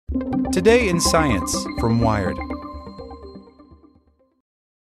Today in Science from Wired.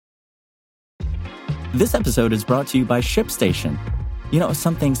 This episode is brought to you by ShipStation. You know,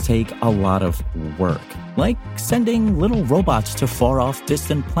 some things take a lot of work, like sending little robots to far-off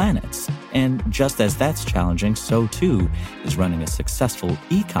distant planets. And just as that's challenging, so too is running a successful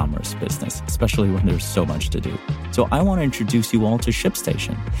e-commerce business, especially when there's so much to do. So I want to introduce you all to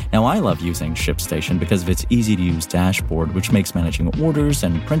ShipStation. Now, I love using ShipStation because of its easy-to-use dashboard, which makes managing orders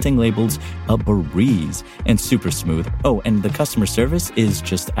and printing labels a breeze and super smooth. Oh, and the customer service is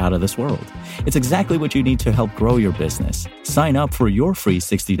just out of this world. It's exactly what you need to help grow your business. Sign up for your free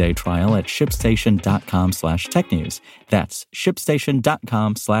 60-day trial at shipstation.com/technews. That's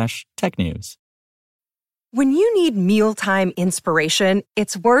shipstation.com/technews. When you need mealtime inspiration,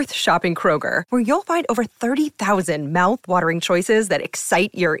 it's worth shopping Kroger, where you'll find over 30,000 mouth-watering choices that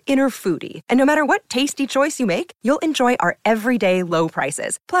excite your inner foodie. And no matter what tasty choice you make, you'll enjoy our everyday low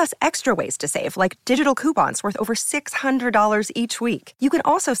prices, plus extra ways to save, like digital coupons worth over $600 each week. You can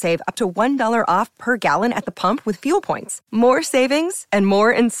also save up to $1 off per gallon at the pump with fuel points. More savings and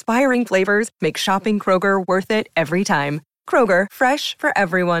more inspiring flavors make shopping Kroger worth it every time. Kroger, fresh for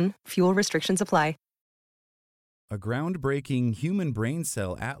everyone. Fuel restrictions apply. A groundbreaking human brain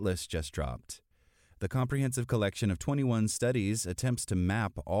cell atlas just dropped. The comprehensive collection of 21 studies attempts to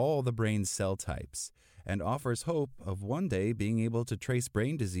map all the brain's cell types and offers hope of one day being able to trace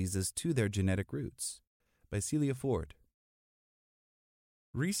brain diseases to their genetic roots. By Celia Ford.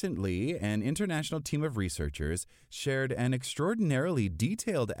 Recently, an international team of researchers shared an extraordinarily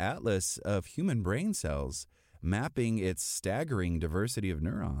detailed atlas of human brain cells, mapping its staggering diversity of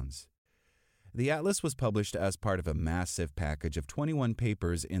neurons. The atlas was published as part of a massive package of 21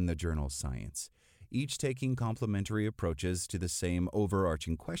 papers in the journal Science, each taking complementary approaches to the same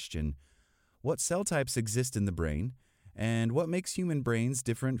overarching question: what cell types exist in the brain, and what makes human brains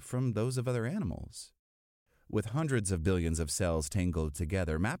different from those of other animals? With hundreds of billions of cells tangled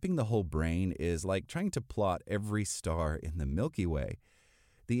together, mapping the whole brain is like trying to plot every star in the Milky Way.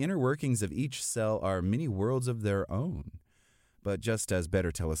 The inner workings of each cell are mini worlds of their own. But just as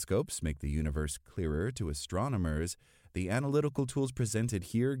better telescopes make the universe clearer to astronomers, the analytical tools presented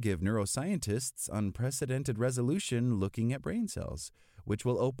here give neuroscientists unprecedented resolution looking at brain cells, which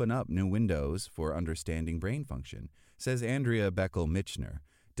will open up new windows for understanding brain function, says Andrea Beckel-Michner,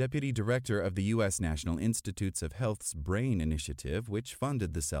 Deputy Director of the U.S. National Institutes of Health's Brain Initiative, which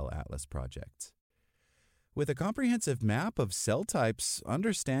funded the Cell Atlas project. With a comprehensive map of cell types,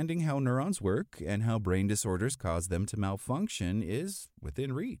 understanding how neurons work and how brain disorders cause them to malfunction is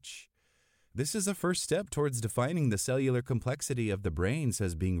within reach. This is a first step towards defining the cellular complexity of the brain,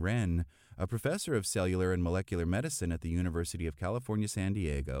 says Bing Ren, a professor of cellular and molecular medicine at the University of California, San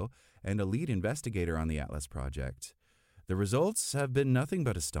Diego, and a lead investigator on the Atlas project. The results have been nothing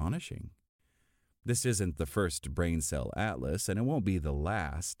but astonishing. This isn't the first brain cell atlas, and it won't be the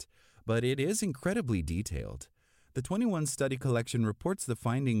last, but it is incredibly detailed. The 21 study collection reports the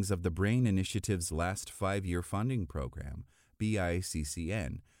findings of the Brain Initiative's last 5-year funding program,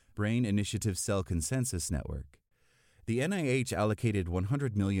 BICCN, Brain Initiative Cell Consensus Network. The NIH allocated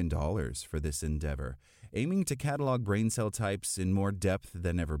 $100 million for this endeavor, aiming to catalog brain cell types in more depth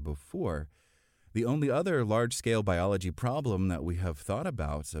than ever before. The only other large-scale biology problem that we have thought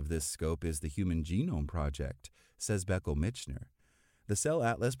about of this scope is the Human Genome Project, says Beckel-Michner. The Cell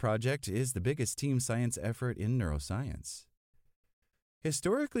Atlas project is the biggest team science effort in neuroscience.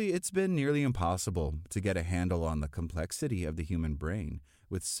 Historically, it's been nearly impossible to get a handle on the complexity of the human brain.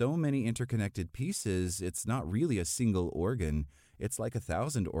 With so many interconnected pieces, it's not really a single organ. It's like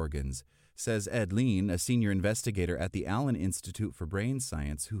 1,000 organs, says Ed Lean, a senior investigator at the Allen Institute for Brain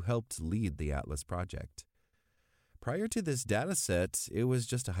Science who helped lead the Atlas project. Prior to this dataset, it was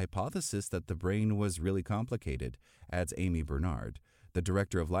just a hypothesis that the brain was really complicated, adds Amy Bernard, the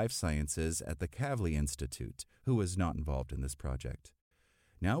director of life sciences at the Kavli Institute, who was not involved in this project.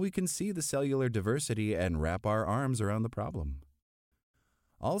 Now we can see the cellular diversity and wrap our arms around the problem.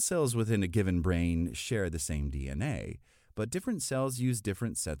 All cells within a given brain share the same DNA, but different cells use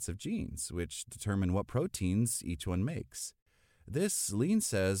different sets of genes, which determine what proteins each one makes. This, Lean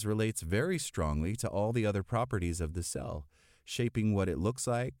says, relates very strongly to all the other properties of the cell, shaping what it looks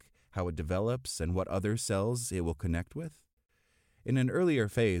like, how it develops, and what other cells it will connect with. In an earlier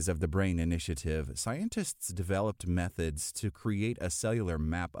phase of the Brain Initiative, scientists developed methods to create a cellular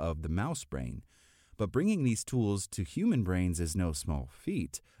map of the mouse brain. But bringing these tools to human brains is no small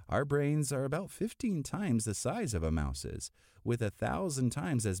feat. Our brains are about 15 times the size of a mouse's, with 1,000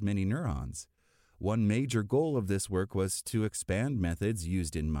 times as many neurons. One major goal of this work was to expand methods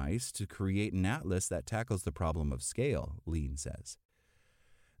used in mice to create an atlas that tackles the problem of scale, Lean says.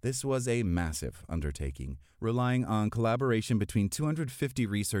 This was a massive undertaking, relying on collaboration between 250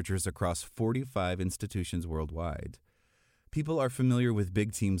 researchers across 45 institutions worldwide. People are familiar with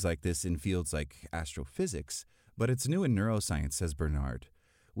big teams like this in fields like astrophysics, but it's new in neuroscience, says Bernard.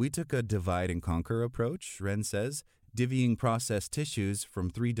 We took a divide-and-conquer approach, Ren says, divvying processed tissues from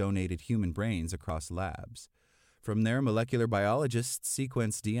 3 donated human brains across labs. From there, molecular biologists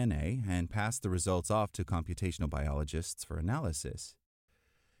sequenced DNA and passed the results off to computational biologists for analysis.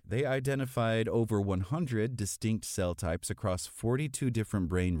 They identified over 100 distinct cell types across 42 different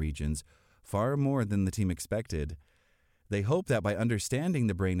brain regions, far more than the team expected. They hope that by understanding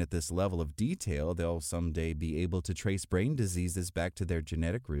the brain at this level of detail, they'll someday be able to trace brain diseases back to their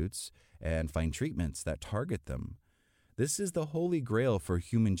genetic roots and find treatments that target them. This is the holy grail for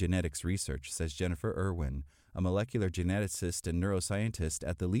human genetics research, says Jennifer Irwin, a molecular geneticist and neuroscientist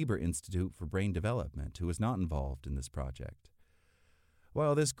at the Lieber Institute for Brain Development, who is not involved in this project.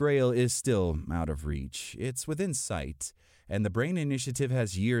 While this grail is still out of reach, it's within sight, and the Brain Initiative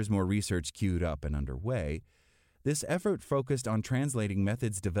has years more research queued up and underway. This effort focused on translating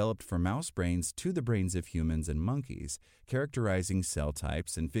methods developed for mouse brains to the brains of humans and monkeys, characterizing cell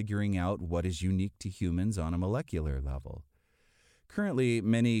types and figuring out what is unique to humans on a molecular level. Currently,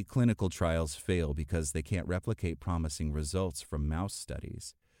 many clinical trials fail because they can't replicate promising results from mouse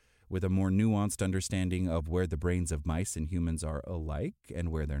studies. With a more nuanced understanding of where the brains of mice and humans are alike and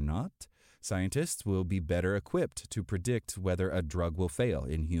where they're not, scientists will be better equipped to predict whether a drug will fail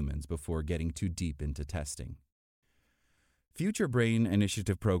in humans before getting too deep into testing. Future Brain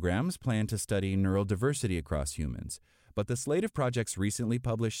Initiative programs plan to study neural diversity across humans, but the slate of projects recently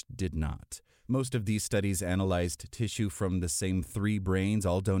published did not. Most of these studies analyzed tissue from the same 3 brains,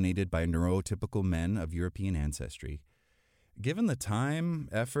 all donated by neurotypical men of European ancestry. Given the time,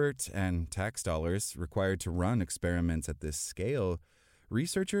 effort, and tax dollars required to run experiments at this scale,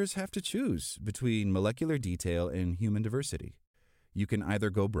 researchers have to choose between molecular detail and human diversity. You can either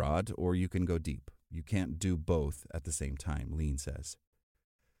go broad or you can go deep. You can't do both at the same time, Lean says.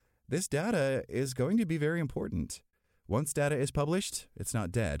 This data is going to be very important. Once data is published, it's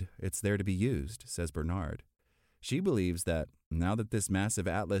not dead. It's there to be used, says Bernard. She believes that now that this massive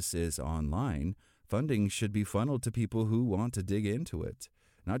atlas is online, funding should be funneled to people who want to dig into it,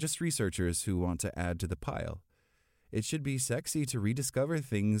 not just researchers who want to add to the pile. It should be sexy to rediscover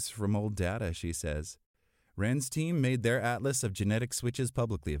things from old data, she says. Ren's team made their atlas of genetic switches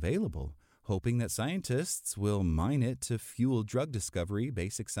publicly available, hoping that scientists will mine it to fuel drug discovery,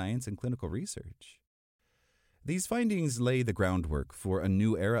 basic science, and clinical research. These findings lay the groundwork for a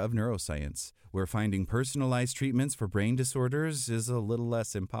new era of neuroscience, where finding personalized treatments for brain disorders is a little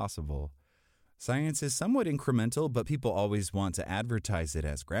less impossible. Science is somewhat incremental, but people always want to advertise it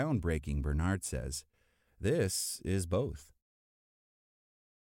as groundbreaking, Bernard says. This is both.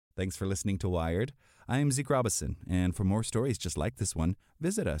 Thanks for listening to Wired. I'm Zeke Robison, and for more stories just like this one,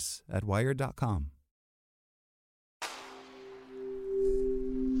 visit us at wired.com.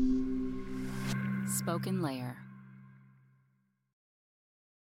 Spoken Layer.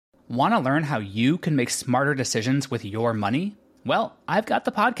 Want to learn how you can make smarter decisions with your money? Well, I've got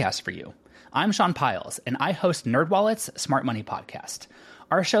the podcast for you. I'm Sean Piles, and I host NerdWallet's Smart Money Podcast.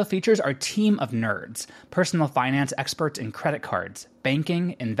 Our show features our team of nerds, personal finance experts in credit cards,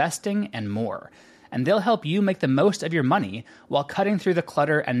 banking, investing, and more. And they'll help you make the most of your money while cutting through the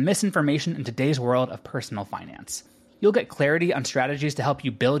clutter and misinformation in today's world of personal finance. You'll get clarity on strategies to help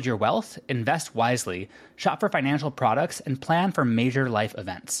you build your wealth, invest wisely, shop for financial products, and plan for major life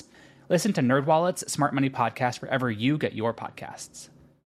events. Listen to NerdWallet's Smart Money Podcast wherever you get your podcasts.